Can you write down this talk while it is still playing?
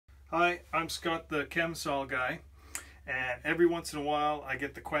Hi, I'm Scott the Kemsol Guy, and every once in a while I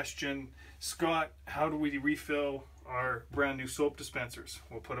get the question, Scott, how do we refill our brand new soap dispensers?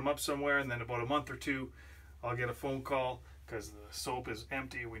 We'll put them up somewhere and then about a month or two I'll get a phone call because the soap is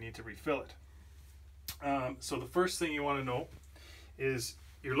empty, we need to refill it. So the first thing you want to know is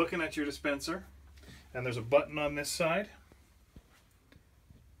you're looking at your dispenser and there's a button on this side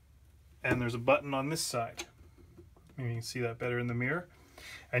and there's a button on this side. Maybe you can see that better in the mirror.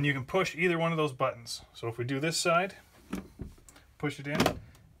 And you can push either one of those buttons. So if we do this side, push it in,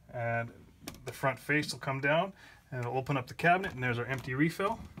 and the front face will come down, and it'll open up the cabinet, and there's our empty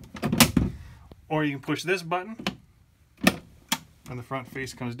refill. Or you can push this button, and the front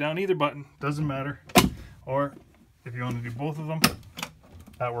face comes down. Either button, doesn't matter. Or if you want to do both of them,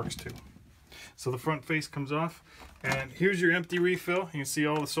 that works too. So the front face comes off, and here's your empty refill. You can see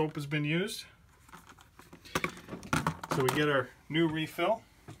all the soap has been used. So we get our new refill.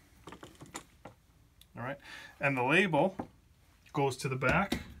 All right, and the label goes to the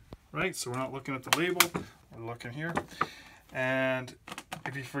back, right? So we're not looking at the label, we're looking here. And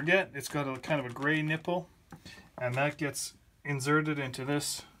if you forget, it's got a kind of a gray nipple, and that gets inserted into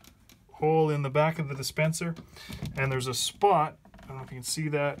this hole in the back of the dispenser. And there's a spot, I don't know if you can see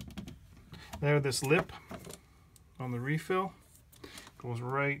that there, this lip on the refill goes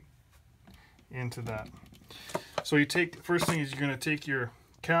right into that. So you take, first thing is you're going to take your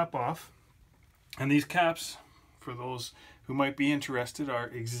cap off, and these caps, for those who might be interested, are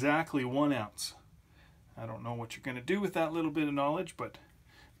exactly 1 ounce. I don't know what you're going to do with that little bit of knowledge, but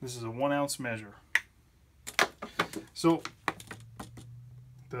this is a 1 ounce measure. So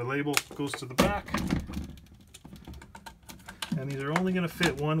the label goes to the back, and these are only going to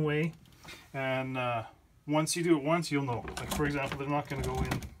fit one way, and once you do it once, you'll know. Like, for example, they're not going to go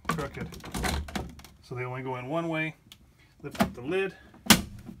in crooked. So they only go in one way. Lift up the lid,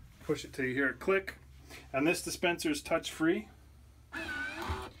 push it till you hear it click, and this dispenser is touch free,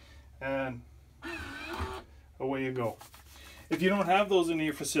 and away you go. If you don't have those in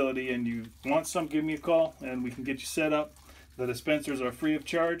your facility and you want some, give me a call and we can get you set up. The dispensers are free of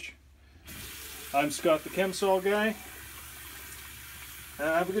charge. I'm Scott the Kemsol Guy, and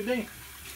have a good day.